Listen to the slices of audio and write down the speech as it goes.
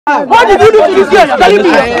What did you do to this girl? You're telling me.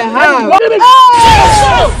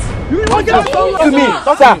 You want to me,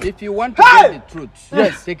 sir. If you want to get the truth,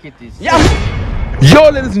 yes, take it easy. Yeah. Yo,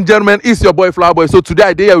 ladies and gentlemen, it's your boy Flower Boy. So today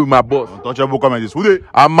I here with my boss. Untouchable comedies. Who they?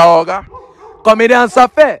 I'm Maoga. Comedian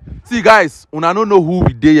Safe. See guys, una don't know who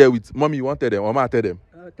we dey here with. Mommy, you want to tell them? Mama, tell them.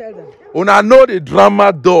 Tell them. Una know the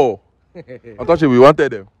drama door. Untouchable, we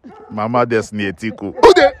wanted them. Mama Destiny Tiku.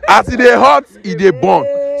 Who they? As it dey hot, it dey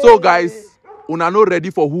burn. So guys, una not ready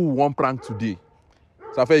for who want prank today.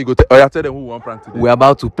 Safe, you go tell them who want prank today. We're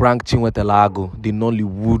about to prank chiwetalu, the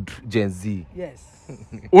Nollywood Gen Z. Yes.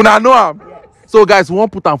 Una know him. Yes. So guys, we won't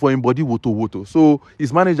put him for him body woto. So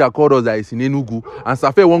his manager called us that he's in Enugu and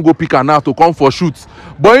Safe won't go pick her now to come for shoots.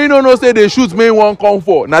 But you don't know say they shoot me won't come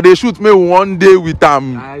for. Now they shoot me one day with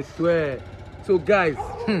them. I swear. So guys,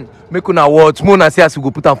 make una watch. Mona say as we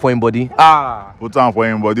go put him for him body. Put on for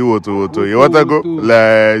him body woto. You want to go?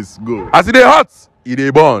 Let's go. As it dey hot, it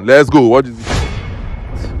dey burn. Let's go. What is it?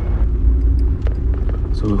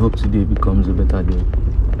 So we hope today becomes a better day.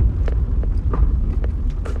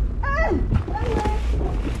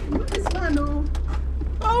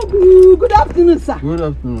 Oh, good afternoon, sir. Good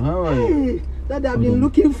afternoon. How are you? Daddy, I've been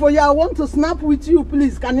looking for you. I want to snap with you,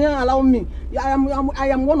 please. Can you allow me? I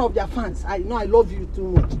am one of your fans. I know I love you too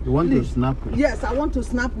much. You want please. to snap? Yes, I want to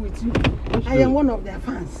snap with you. I am one of their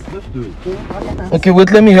fans. Let's do it. Okay,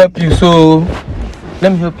 wait, let me help you. So,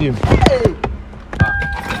 let me help you. Hey!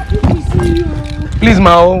 Happy to see you. Please,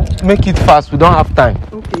 Mao, make it fast. We don't have time.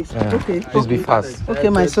 Okay, okay. Please be fast. Okay,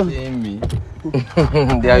 my son. Seeing me.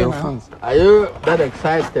 They are your fans. Are you that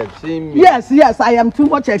excited seeing me? Yes, I am too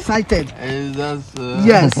much excited. That's,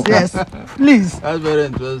 Yes, please. That's very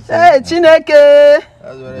interesting. Hey, Chineke.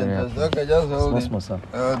 That's very interesting. Okay, just hold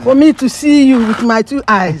it. For me to see you with my two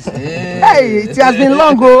eyes. Hey, it has been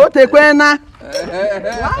long, oh. Tekwena.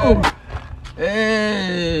 Wow.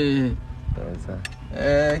 Hey.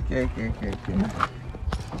 Okay.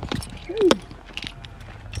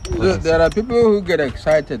 So there are people who get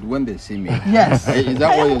excited when they see me. Yes. Is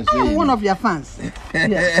that what you're saying? I'm one of your fans.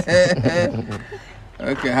 Yes.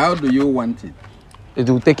 Okay, how do you want it? It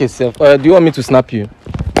will take a self. Do you want me to snap you?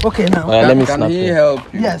 Okay, now. Let me Can snap he you.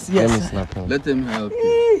 help you? Yes. Let me snap you. Let him help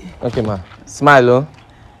you. Okay, ma. Smile, oh.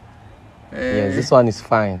 Hey. Yes, this one is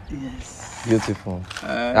fine. Yes. Beautiful.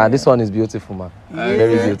 This one is beautiful, ma.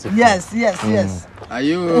 Very beautiful. Yes. Are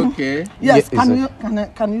you okay? Yes. Yeah,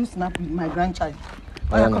 Can you snap with my grandchild?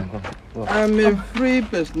 No. I'm a free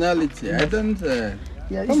personality. I don't.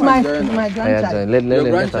 Yeah, it's my grandchild. Let Your her.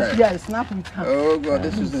 grandchild? Yeah, snap with her. Oh God,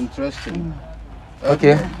 this is interesting.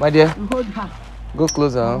 Okay, my dear, Hold her. go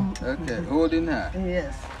closer. Huh? Okay, holding her.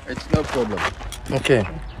 Yes. It's no problem. Okay.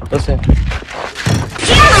 Listen.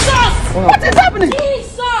 What is happening?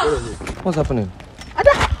 What's happening? What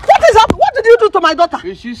is happening? What did you do to my daughter?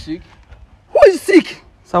 Is she sick? Who is sick?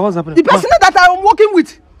 Sir, what's happening? The person that I am working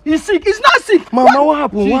with is sick. He's not sick. Mama, what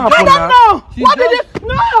happened? What I happened don't now? know. What did it?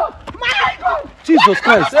 No. My God. Jesus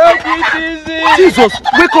Christ. Take it easy. Jesus,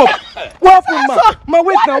 wake up. What happened, ma? Ma,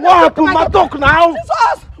 wait now. What happened? Ma, talk now.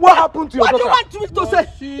 Jesus. What happened to your What do you daughter? want me to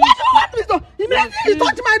say? What do you want me to? Immediately he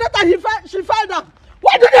touched my daughter. She fell down.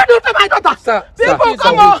 What did you do to my daughter? Sir, People,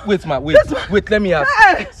 come on. wait, ma, wait, let me ask.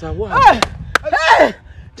 Hey. Sir, what happened? Hey.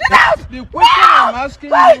 The question I'm asking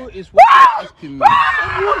you is what you're asking me.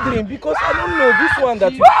 I'm wondering because I don't know this one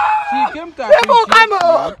that She came to People, come appreciate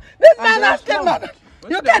on. you. This man has killed me.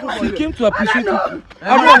 You can't. she came to appreciate you.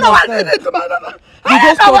 I don't know what he did to my daughter. I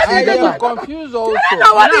don't know what he I did to am my daughter. confused also. I don't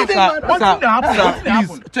know what he did to my daughter. Sir, please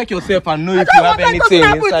check yourself and know if I you have wanted to anything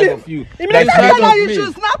snap with inside him. of you. Immediately Like I inside tell her of you me.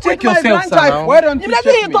 should snap Check with my yourself, sir, grandchild. now. Why don't you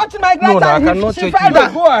Immediately check he me? touched my No, I grandchild. cannot She check fell you.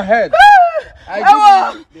 down. Go ahead. I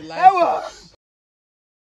give you the license.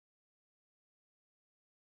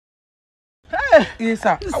 Yes,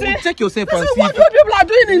 sir. I will check yourself This and is see. what you people are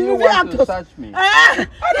doing in You movie want to actors. touch me? I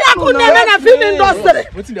could never film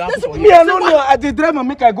industry. Me, I don't know. At the drive and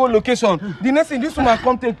make I go location. The next thing, this woman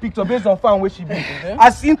come take picture based on fan where she be.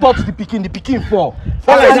 As him touch the pikin fall.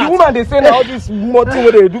 And the woman they say now all this more thing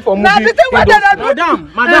what they do for movie. Now the thing what they do.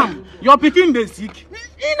 Madam, your pikin dey sick.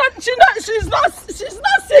 She's not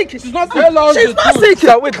sick. She's not tell us She's the not truth. sick.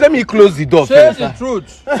 Sir, wait, let me close the door Say first. the Sir.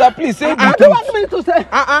 truth. Sir, please say the What do you want me to say?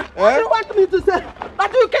 What do you want me to say?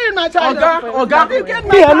 But you killed my child. Oga. You killed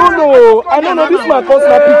my Me, I child. don't know. I don't know. This man can't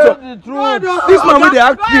snap picture. The truth. This man with the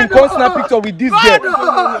acting can't snap picture with this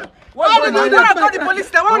girl. the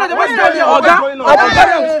police.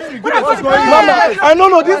 Mama, I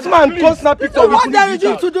don't know. This man post snap picture. What are you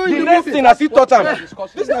to do in the next thing I see thought him.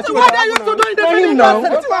 What are you to do in the film now?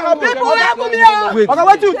 People help me out. Wait.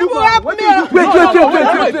 What do you do? Help me out. Wait.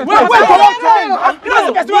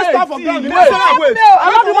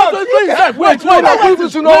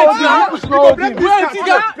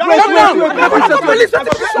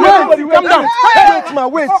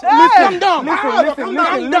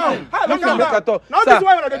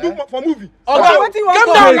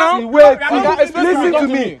 Listen to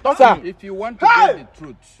me, sir. If you want to get the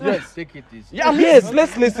truth, yes, take it easy. Yes,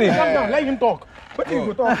 let's listen. Calm down, let him talk.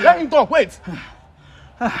 Let him talk, wait.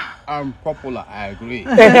 I'm popular, I agree.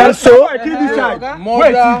 So, I kill this child.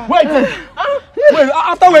 Mother, Wait.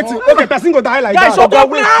 After waiting, okay, person go die like guys, that. shut up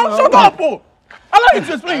now. Shut up. Allow him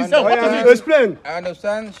to explain himself. What is it? Explain. I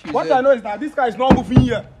understand she's What I know is that this guy is not moving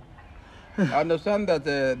here. I understand that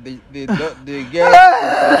the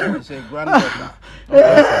girl is a granddaughter.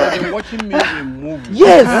 They've been watching me in movies.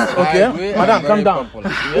 Yes. Okay. Madam, calm down.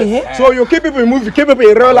 Yes. So you keep people in movie, keep people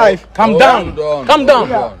in real life. Calm down. Calm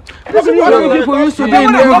down. This is what people used to do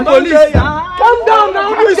in the police. Calm down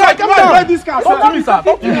now. This guy, come on. This car. Talk to me, sir.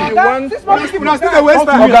 If you want, Now still the waste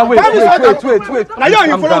time. Oga, wait. Now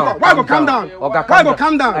you follow. Why go calm down? Oga, Why go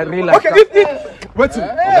calm down? I realize. Okay, wait.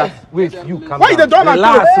 Wait, you calm down. Why the door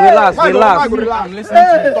Relax. I'm listening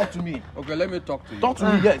to you. Talk to me. okay, let me talk to you. Talk to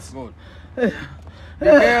me. Yes. Good. The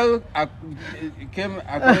girl came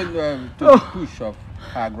according to the push of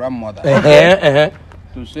her grandmother to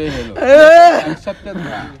say hello. I accepted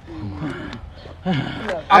her.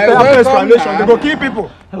 After explanation, they go kill people.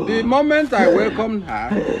 The moment I welcomed her,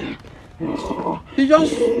 he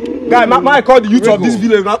just Guy, my call the youth of this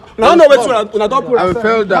village. Now I don't know what you don't pull. I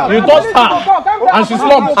fell down. You touched her and she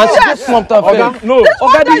slumped. And she just slumped her face. No.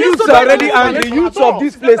 Oga, the youths are already angry. The youths of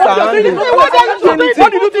this place are angry. What did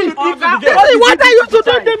you do? What are you to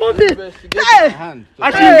do in the movie? Investigate my hand.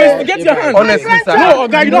 Actually, investigate your hand. Honestly, sir. No,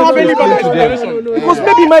 guy, you don't have any bad explanation. Because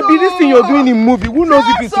maybe it might be this thing you're doing in movie. Who knows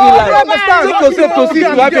if it's real life? Take yourself to see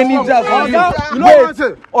if you have any jazz on you.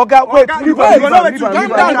 Wait. Oga, wait. Leave him.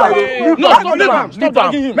 Stop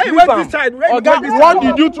dragging him. What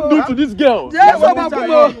did you do to this girl?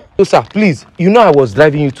 So, sir, please, you know I was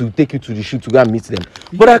driving you to take you to the shoot to go and meet them.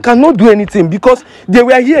 But I cannot do anything because they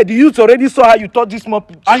were here. The youths already saw how you taught this small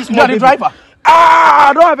You are the driver.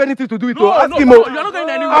 I don't have anything to do with it. Ask him. You're not going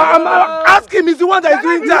anywhere. Ask him. He's the one that is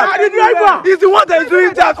doing that. the driver. He's the one that is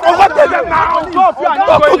doing that. Talk to them now. Talk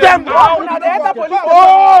to them now.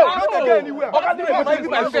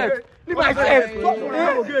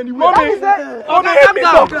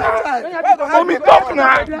 Mommy, talk now.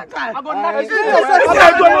 I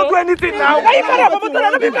don't do anything now.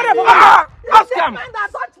 Ask him.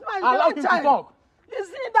 Allow him to talk. You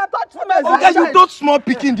see that touch me? Okay, you don't small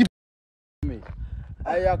picking the.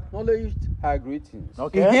 I acknowledged her greetings.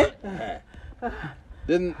 Okay.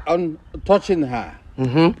 Then, on touching her,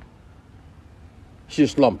 she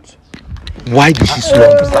slumped. Why did she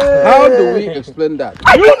slump? How do we explain that?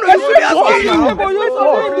 I don't know.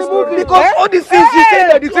 Because all the things you say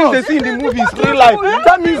that the things they see in the movie is real life.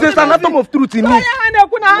 That means there's an atom of truth in it. What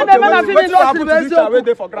happened to this child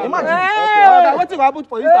waiting for grandma? What happened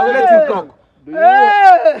for this child? Let him talk.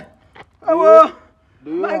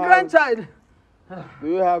 My grandchild. Do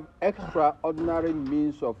you have extraordinary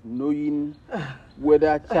means of knowing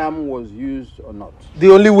whether charm was used or not?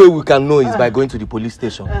 The only way we can know is by going to the police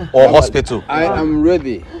station or hospital. I am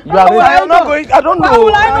ready. You are ready? I'm not going. I don't know. How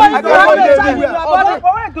will I know I can't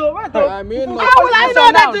go anywhere? I mean, How will I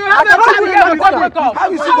know that you have a child?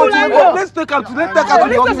 How is she going to? Let's take her to the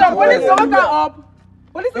hospital.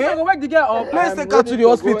 Police station go wake the girl up. Let's take her to the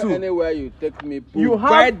hospital. Anywhere you take me, You have-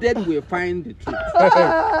 provided we find the truth.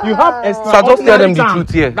 You have extra. Sir, just tell them the truth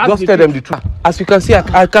here. Just tell them the truth. As you can see,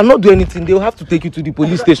 I cannot do anything. They will have to take you to the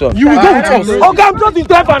police station. You will go with us. Okay, I'm just the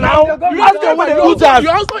driver now. You ask them what they do that. You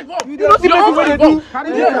don't see people what they do.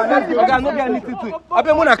 Okay, I'm not getting anything to it. I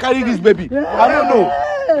bet when I carry this baby, I don't know.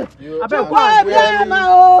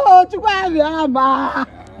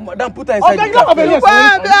 Madam, put her inside the car. Okay, they're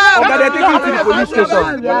taking you to the police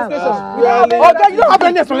station. Okay, you don't have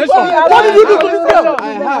any explanation. What did you do to this girl?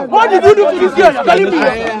 What did you do to this girl? You're telling me. I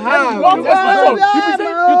have. You want explanation?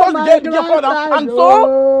 You touched the girl father, and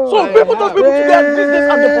So people those people to get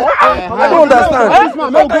this and the ball. I don't understand. This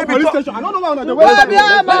man don't go police station. I don't know why on the way. We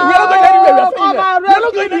are not going anywhere. We are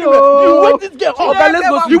not going anywhere. You wake this girl up. Let's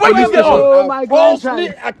go. You wake this girl up. Oh my God. Falsely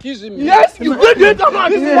accusing me. Yes, you did it. I'm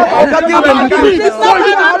not.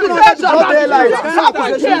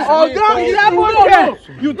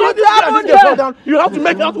 You don't down. You have to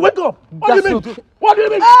make it out. Wake up. What do you mean? What do you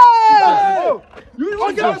mean?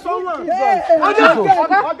 Why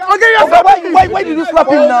did you slap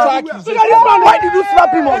him now? Why did you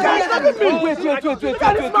slap him? Wait.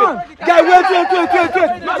 Guy, wait.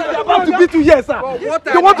 They're about to beat you, yes, sir.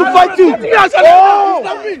 They want to fight you.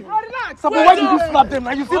 So why did you slap them?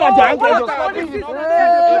 Now you see that they're angry.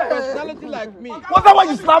 Personality like me. What's that why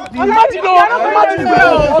you slapped him? Imagine.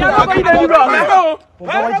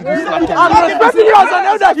 I'm respecting you as an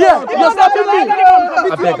elder here. You're slapping me.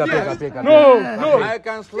 I beg. No. I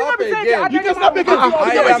can slap again. You can slap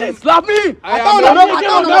again. Slap me. I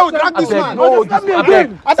don't know. Drag this man. Slap me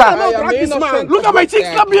again. I don't know. Drag this man. Look at my cheek.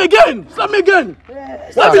 Slap me again. Slap me,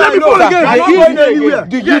 let me fall again. I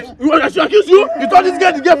should accuse you. You thought this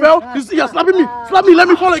guy fell. You see, you're slapping me. Slap me, let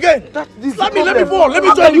me fall again. Slap me, let me fall. Let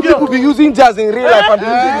me join you. People be using jazz in real life.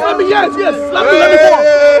 Slap me, yes. Slap me, let me fall.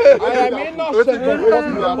 I am innocent.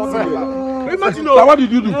 Imagine. What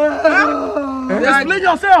did you do? Explain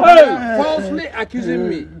yourself. Falsely accusing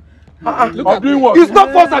me. Look at doing what? It's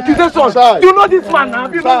not false accusation. You know this man now.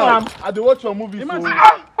 You know him. I do watch your movie.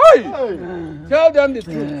 Tell them the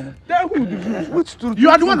truth. Tell who the truth? Which truth? You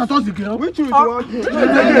are the one that told the girl. Which truth you want? Which truth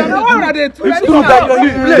the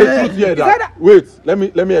truth here that? Wait, let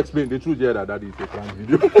me explain. The truth here that is a prank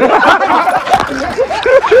video.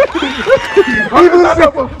 Mommy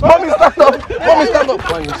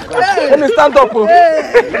stand up.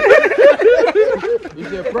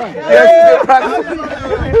 It's a prank. Yes,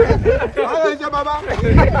 it's a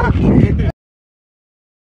prank.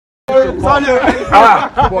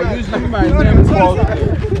 For using my name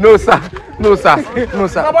falsely. No, sir.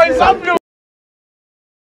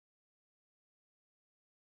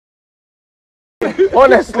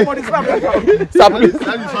 Honestly, sir, please.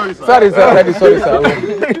 Sorry, sir.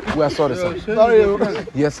 We are sorry, sir.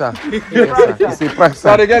 Yes, sir. It's a prank,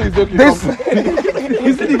 sir. The girl is okay.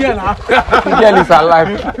 You see the girl, huh? The girl is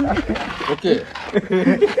alive. Okay.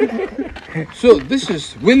 So this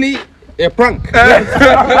is really a prank.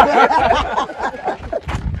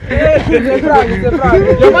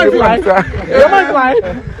 Your mind fly.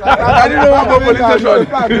 I didn't know about police station.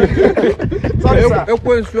 Sorry, sir.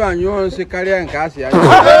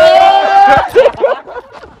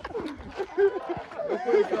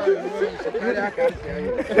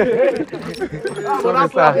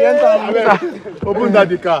 Open that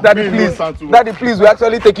car. Daddy, please, we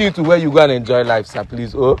actually take you to where you go and enjoy life, sir.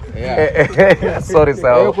 Please, yeah. Sorry,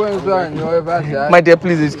 sir. My dear,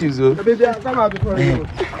 please excuse me.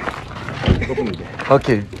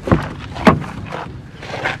 Okay.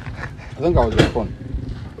 I think I was in front.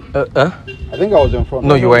 I think I was in front.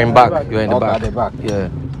 No, you were in back. You were in the back. At the back. Yeah.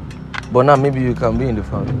 But now maybe you can be in the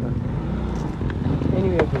front.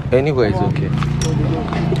 Anywhere it's okay.